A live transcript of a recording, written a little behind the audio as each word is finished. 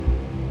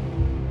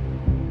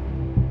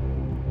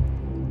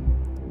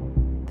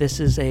This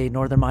is a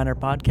Northern Miner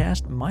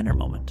podcast, Miner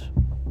Moment.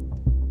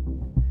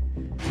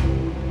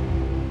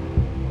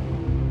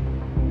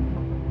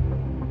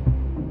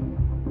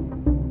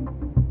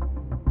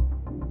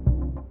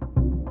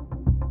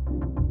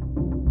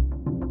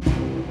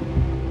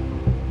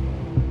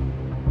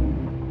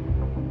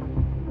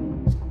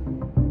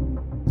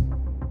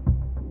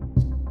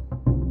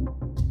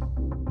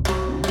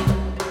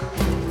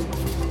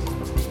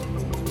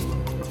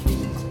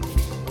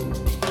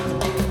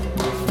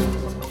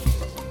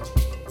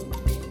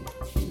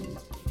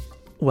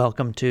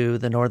 Welcome to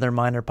the Northern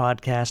Miner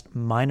podcast,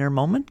 Miner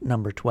Moment,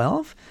 number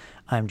 12.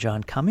 I'm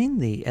John Cumming,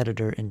 the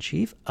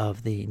editor-in-chief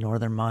of the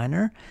Northern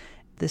Miner.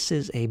 This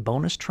is a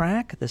bonus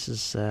track. This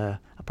is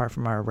apart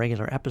from our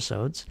regular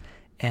episodes.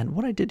 And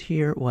what I did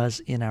here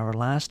was in our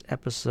last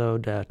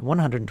episode,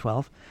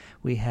 112,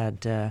 we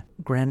had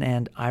Gren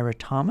and Eira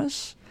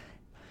Thomas.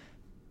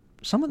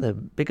 Some of the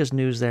biggest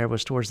news there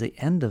was towards the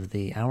end of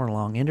the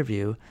hour-long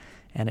interview,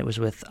 and it was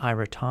with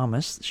Eira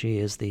Thomas. She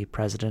is the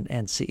president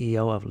and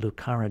CEO of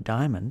Lucara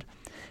Diamond,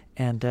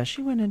 and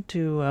she went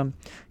into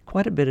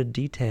quite a bit of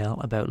detail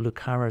about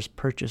Lucara's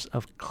purchase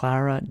of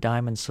Clara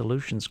Diamond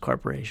Solutions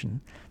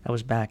Corporation. That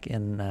was back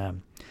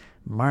in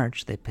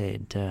March. They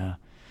paid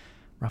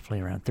roughly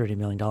around $30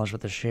 million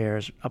worth of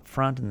shares up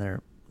front, and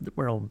there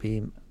will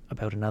be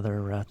about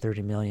another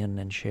 $30 million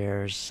in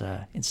shares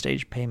in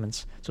stage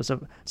payments. So it's a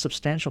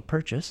substantial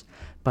purchase.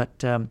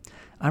 But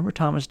Eira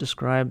Thomas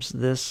describes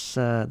this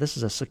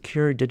is a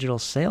secure digital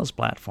sales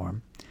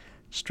platform,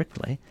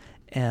 strictly.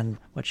 And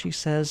what she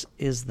says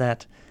is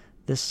that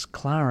this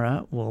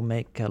Clara will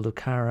make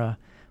Lucara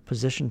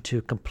positioned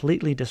to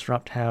completely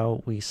disrupt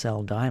how we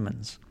sell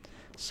diamonds.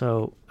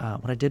 So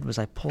what I did was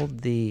I pulled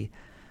the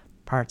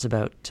parts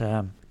about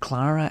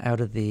Clara out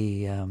of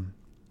the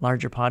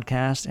larger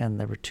podcast, and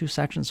there were two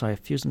sections, so I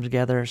fused them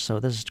together. So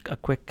this is a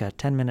quick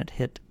 10-minute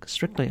hit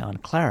strictly on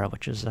Clara,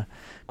 which is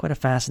quite a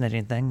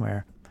fascinating thing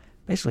where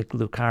basically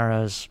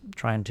Lucara is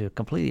trying to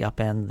completely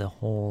upend the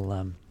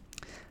whole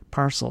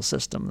parcel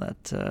system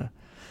that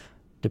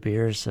De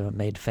Beers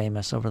made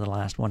famous over the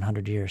last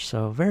 100 years.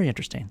 So very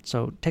interesting.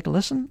 So take a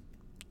listen.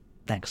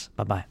 Thanks.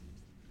 Bye-bye.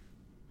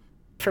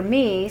 For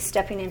me,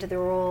 stepping into the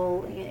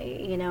role,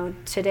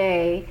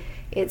 today,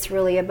 it's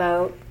really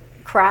about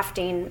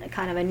crafting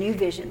kind of a new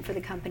vision for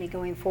the company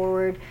going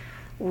forward.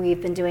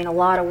 We've been doing a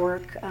lot of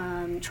work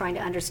trying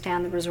to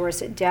understand the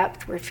resource at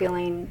depth. We're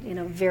feeling,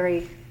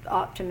 very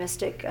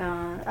optimistic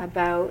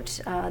about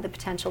the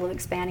potential of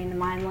expanding the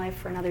mine life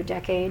for another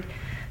decade.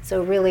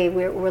 So really,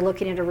 we're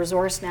looking at a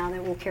resource now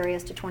that will carry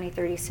us to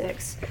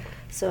 2036.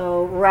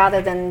 So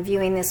rather than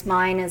viewing this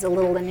mine as a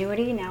little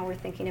annuity, now we're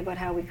thinking about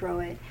how we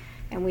grow it.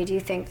 And we do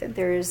think that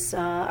there's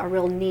a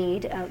real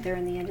need out there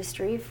in the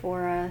industry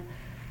for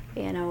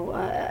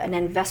an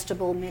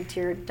investable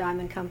mid-tier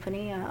diamond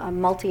company, a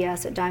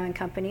multi-asset diamond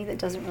company that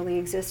doesn't really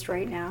exist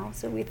right now.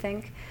 So we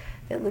think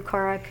that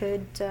Lucara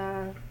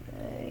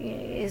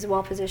is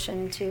well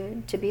positioned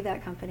to be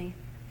that company.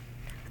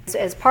 So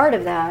as part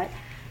of that,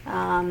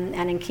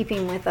 and in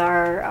keeping with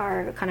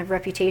our kind of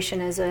reputation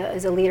as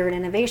a leader in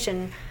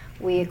innovation,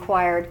 we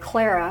acquired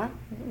Clara,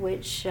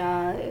 which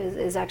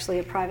is actually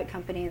a private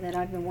company that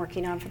I've been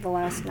working on for the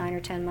last 9 or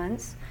 10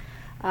 months.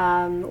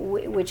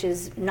 Which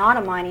is not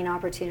a mining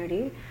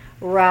opportunity.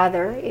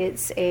 Rather,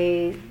 it's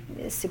a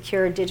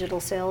secure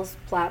digital sales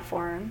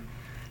platform,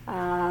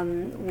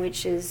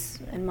 which is,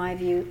 in my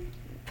view,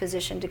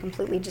 positioned to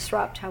completely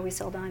disrupt how we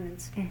sell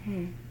diamonds.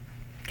 Mm-hmm.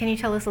 Can you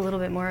tell us a little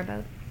bit more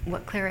about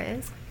what Clara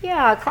is?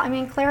 Yeah,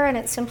 Clara in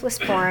its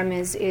simplest form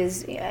is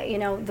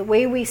the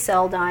way we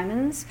sell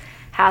diamonds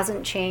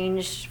hasn't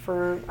changed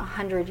for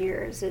 100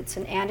 years. It's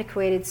an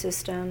antiquated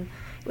system.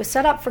 It was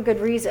set up for good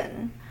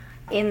reason,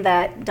 in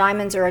that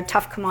diamonds are a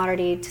tough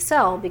commodity to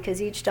sell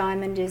because each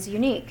diamond is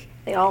unique.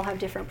 They all have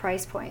different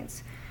price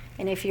points.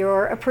 And if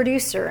you're a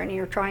producer and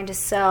you're trying to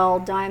sell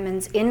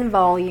diamonds in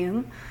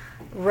volume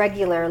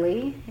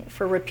regularly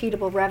for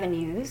repeatable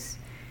revenues,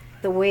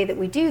 the way that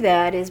we do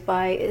that is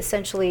by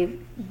essentially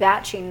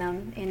batching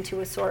them into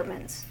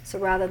assortments. So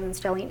rather than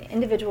selling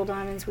individual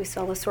diamonds, we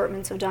sell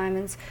assortments of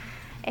diamonds.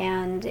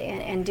 And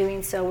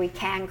doing so, we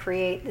can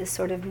create this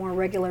sort of more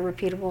regular,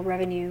 repeatable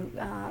revenue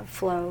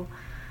flow.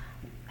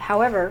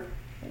 However,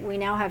 we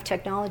now have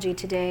technology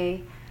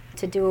today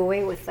to do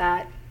away with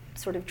that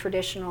sort of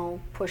traditional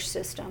push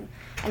system.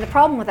 And the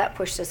problem with that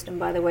push system,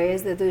 by the way,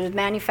 is that there's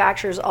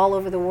manufacturers all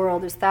over the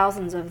world, there's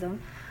thousands of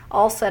them,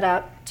 all set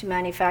up to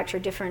manufacture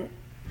different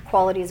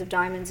qualities of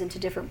diamonds into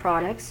different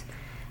products.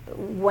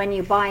 When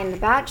you buy in the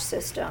batch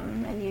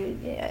system,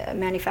 and a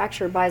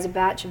manufacturer buys a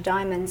batch of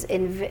diamonds,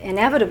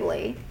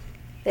 inevitably,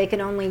 they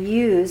can only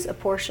use a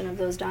portion of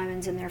those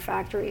diamonds in their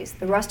factories.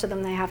 The rest of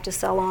them they have to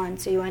sell on,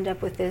 so you end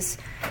up with this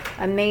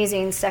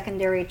amazing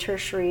secondary,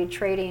 tertiary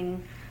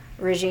trading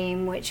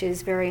regime, which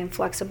is very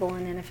inflexible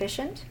and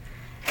inefficient.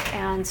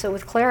 And so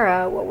with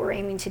Clara, what we're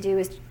aiming to do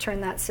is turn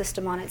that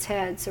system on its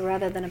head. So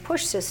rather than a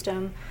push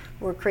system,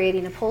 we're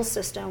creating a pull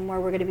system where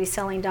we're going to be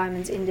selling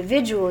diamonds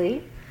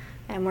individually,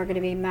 and we're going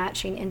to be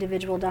matching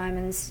individual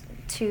diamonds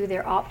to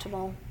their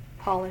optimal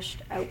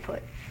polished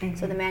output.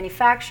 So the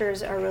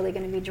manufacturers are really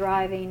going to be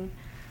driving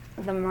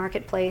the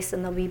marketplace,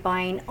 and they'll be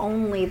buying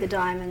only the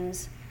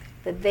diamonds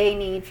that they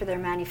need for their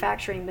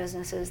manufacturing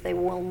businesses. They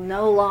will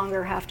no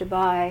longer have to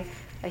buy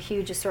a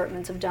huge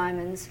assortment of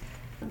diamonds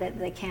that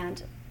they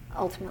can't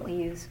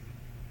ultimately use.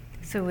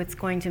 So it's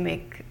going to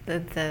make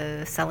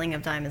the selling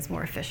of diamonds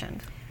more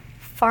efficient.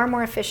 Far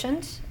more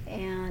efficient,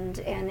 and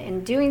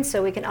in doing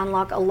so we can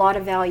unlock a lot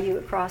of value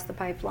across the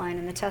pipeline.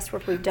 And the test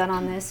work we've done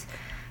on this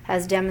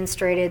has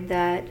demonstrated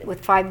that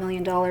with $5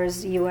 million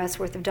US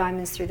worth of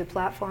diamonds through the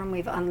platform,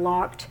 we've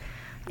unlocked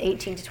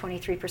 18 to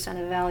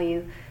 23% of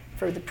value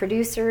for the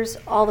producers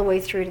all the way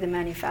through to the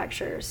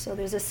manufacturers. So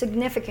there's a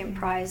significant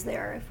prize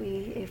there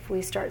if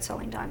we start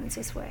selling diamonds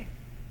this way.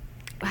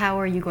 How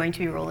are you going to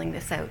be rolling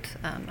this out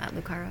at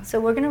Lucara? So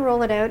we're going to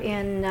roll it out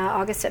in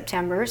August,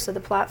 September. So the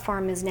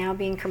platform is now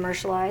being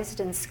commercialized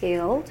and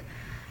scaled,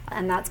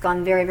 and that's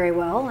gone very, very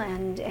well.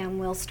 And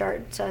we'll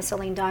start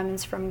selling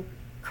diamonds from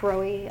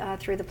Karowe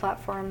through the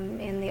platform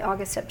in the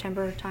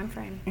August-September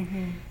timeframe.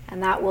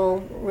 And that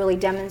will really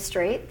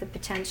demonstrate the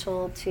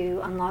potential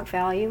to unlock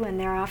value, and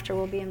thereafter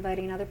we'll be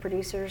inviting other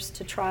producers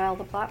to trial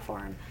the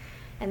platform.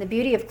 And the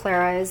beauty of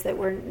Clara is that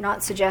we're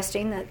not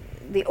suggesting that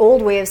the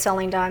old way of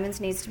selling diamonds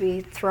needs to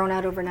be thrown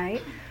out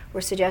overnight.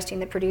 We're suggesting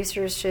that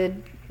producers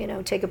should,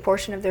 take a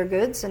portion of their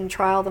goods and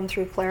trial them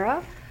through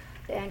Clara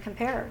and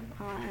compare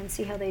and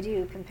see how they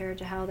do compared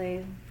to how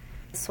they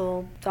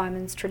sold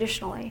diamonds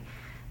traditionally.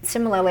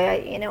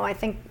 Similarly, I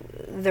think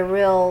the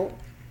real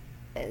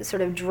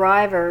sort of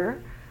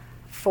driver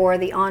for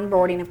the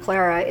onboarding of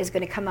Clara is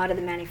going to come out of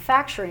the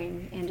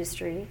manufacturing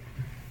industry,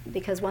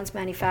 because once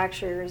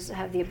manufacturers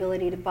have the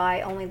ability to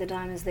buy only the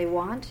diamonds they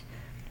want,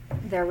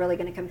 they're really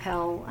going to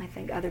compel, I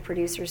think, other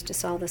producers to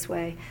sell this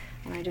way.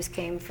 And I just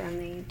came from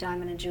the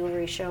Diamond and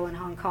Jewelry Show in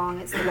Hong Kong.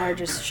 It's the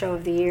largest show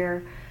of the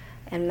year,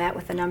 and met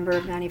with a number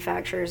of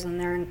manufacturers, and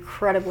they're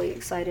incredibly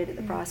excited at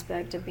the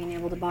prospect of being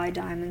able to buy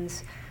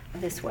diamonds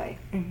this way.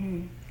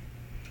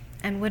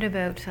 And what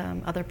about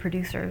other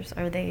producers?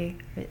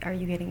 Are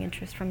you getting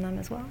interest from them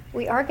as well?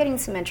 We are getting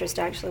some interest,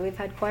 actually. We've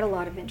had quite a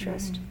lot of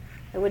interest.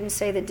 I wouldn't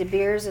say that De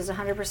Beers is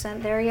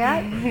 100% there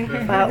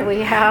yet, but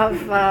we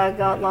have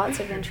got lots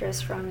of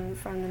interest from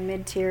the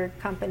mid-tier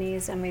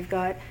companies, and we've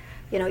got,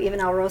 even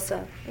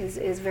Alrosa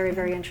is very,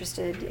 very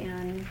interested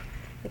in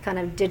the kind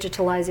of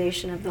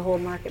digitalization of the whole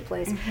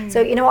marketplace.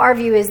 So, our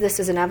view is this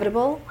is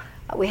inevitable.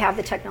 We have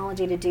the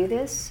technology to do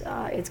this.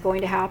 It's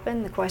going to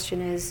happen. The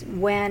question is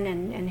when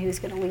and who's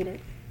going to lead it.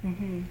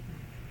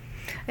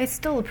 It's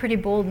still a pretty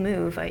bold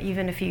move,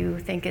 even if you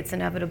think it's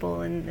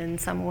inevitable in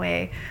some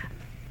way.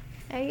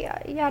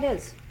 Yeah, it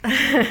is.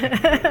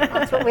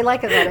 That's what we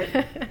like about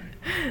it.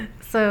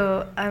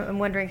 So I'm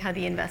wondering how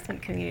the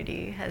investment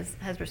community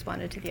has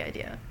responded to the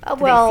idea.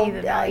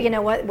 You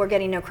know what? We're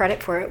getting no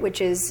credit for it,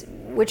 which is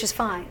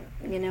fine.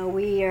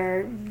 We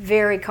are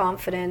very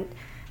confident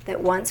that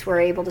once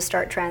we're able to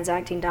start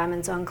transacting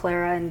diamonds on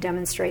Clara and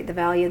demonstrate the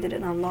value that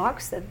it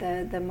unlocks, that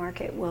the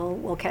market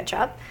will catch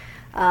up.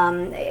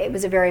 It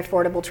was a very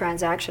affordable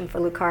transaction for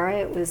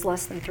Lucara. It was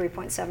less than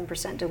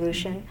 3.7%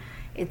 dilution.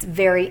 It's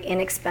very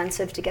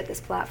inexpensive to get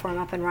this platform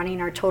up and running.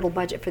 Our total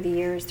budget for the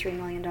year is $3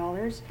 million.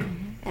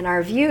 And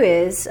our view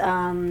is,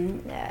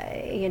 that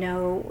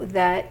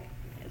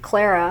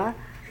Clara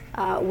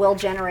will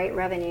generate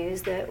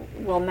revenues that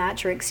will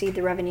match or exceed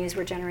the revenues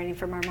we're generating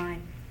from our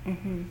mine.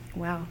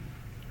 Wow.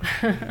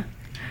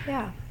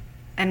 Yeah.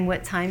 And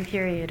what time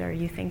period are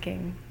you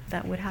thinking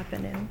that would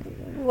happen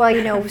in?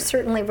 Well,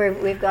 certainly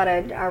we've got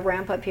a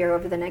ramp up here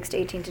over the next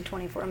 18 to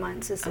 24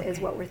 months is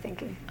what we're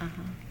thinking.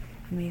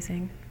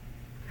 Amazing.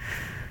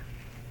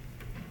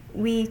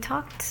 We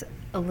talked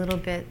a little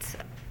bit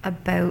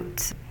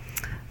about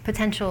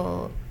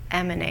potential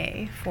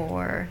M&A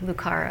for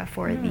Lucara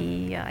for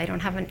the, I don't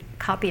have a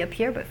copy up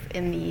here, but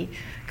in the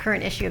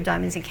current issue of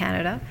Diamonds in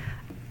Canada.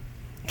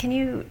 Can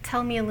you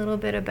tell me a little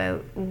bit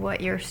about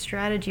what your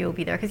strategy will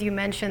be there? Because you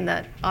mentioned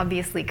that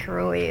obviously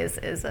Karowe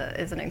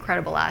is an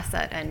incredible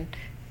asset, and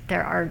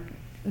there are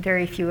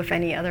very few, if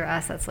any, other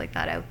assets like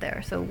that out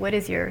there. So what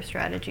is your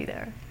strategy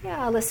there?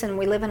 Yeah, listen,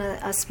 we live in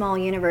a small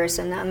universe,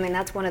 and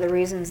that's one of the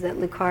reasons that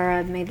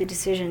Lucara made the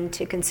decision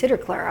to consider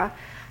Clara.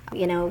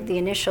 The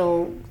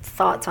initial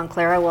thoughts on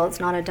Clara, well, it's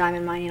not a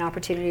diamond mining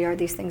opportunity. Are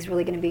these things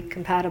really going to be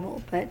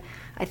compatible? But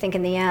I think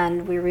in the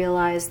end, we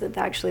realized that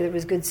actually there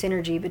was good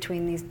synergy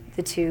between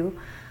the two.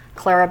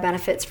 Clara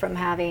benefits from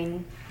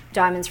having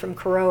diamonds from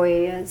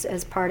Karowe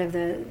as part of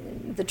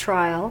the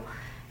trial,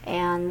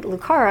 and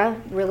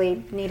Lucara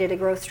really needed a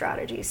growth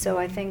strategy. So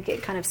I think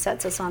it kind of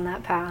sets us on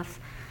that path.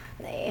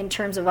 In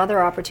terms of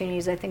other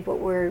opportunities, I think what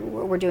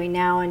we're doing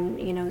now,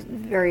 and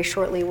very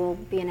shortly we'll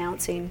be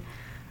announcing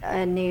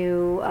a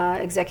new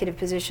executive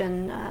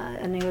position,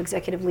 a new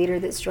executive leader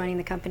that's joining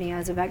the company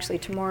as of actually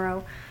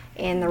tomorrow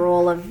in the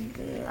role of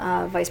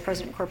Vice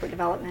President Corporate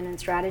Development and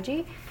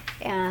Strategy.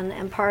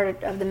 And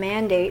part of the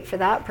mandate for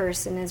that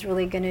person is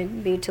really going to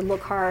be to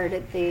look hard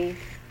at the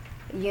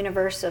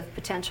universe of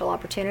potential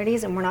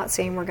opportunities. And we're not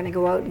saying we're going to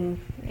go out and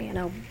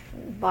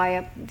buy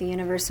up the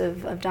universe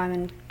of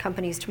diamond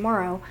companies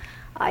tomorrow.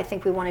 I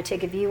think we want to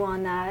take a view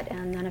on that,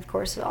 and then of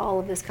course all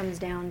of this comes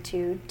down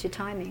to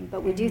timing.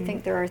 But we do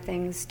think there are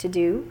things to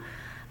do.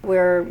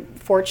 We're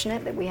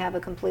fortunate that we have a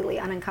completely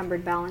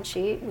unencumbered balance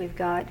sheet. We've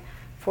got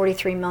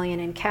 $43 million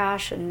in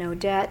cash and no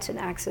debt and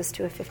access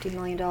to a $50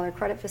 million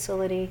credit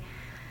facility.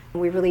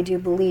 We really do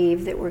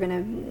believe that we're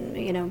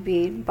going to,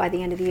 be by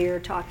the end of the year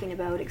talking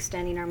about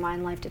extending our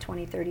mine life to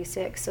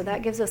 2036. So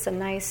that gives us a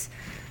nice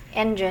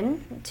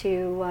engine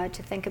to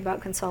think about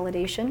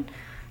consolidation.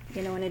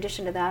 In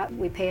addition to that,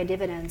 we pay a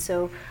dividend.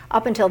 So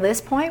up until this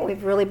point,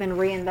 we've really been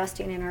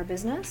reinvesting in our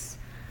business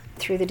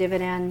through the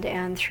dividend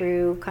and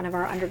through kind of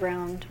our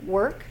underground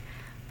work.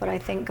 But I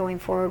think going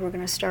forward, we're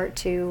going to start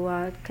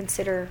to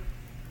consider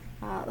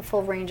the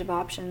full range of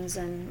options,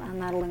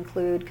 and that'll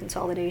include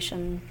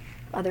consolidation,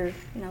 other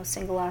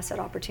single asset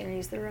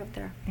opportunities that are out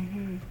there.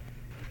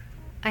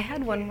 I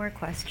had one more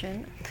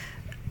question.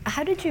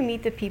 How did you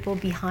meet the people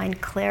behind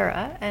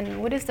Clara,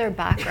 and what is their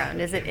background?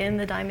 Is it in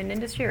the diamond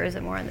industry, or is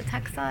it more on the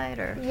tech side?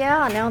 Or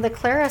Yeah, no, the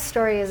Clara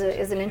story is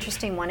an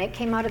interesting one. It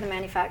came out of the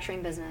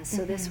manufacturing business.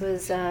 So this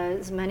was,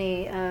 as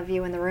many of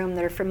you in the room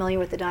that are familiar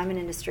with the diamond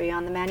industry,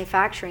 on the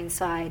manufacturing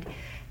side,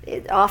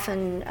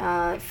 often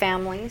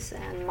families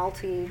and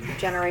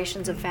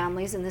multi-generations of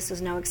families, and this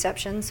is no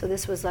exception. So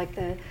this was like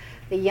the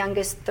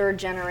youngest third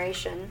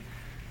generation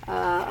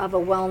of a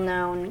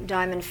well-known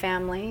diamond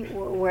family,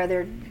 where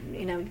their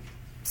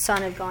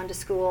son had gone to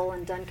school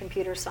and done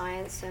computer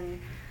science,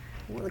 and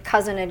the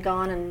cousin had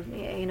gone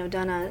and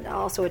done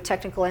also a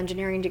technical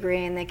engineering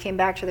degree, and they came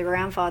back to their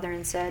grandfather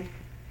and said,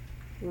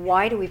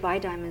 "Why do we buy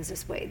diamonds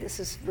this way? This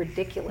is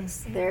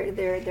ridiculous.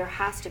 There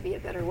has to be a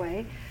better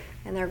way."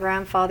 And their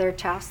grandfather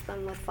tasked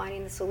them with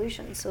finding the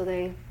solution. So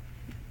they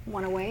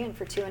went away and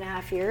for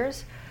 2.5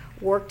 years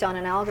worked on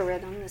an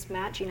algorithm, this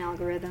matching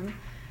algorithm,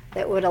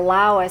 that would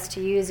allow us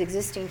to use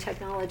existing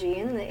technology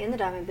in the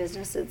diamond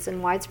business. It's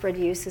in widespread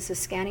use. This is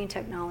scanning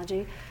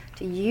technology,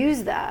 to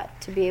use that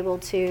to be able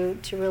to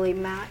really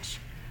match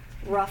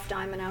rough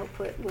diamond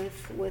output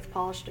with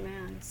polished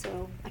demand.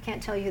 So I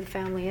can't tell you who the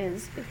family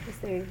is because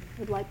they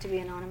would like to be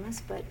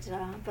anonymous, but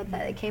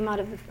it came out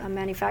of a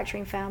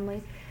manufacturing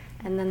family,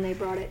 and then they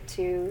brought it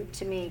to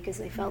me because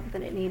they felt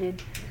that it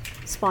needed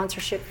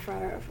sponsorship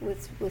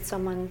with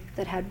someone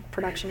that had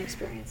production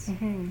experience.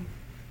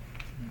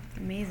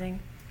 Amazing.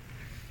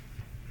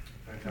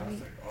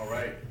 Fantastic. All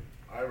right.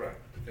 Eira,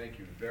 thank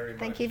you very much.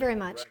 Thank you very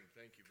much.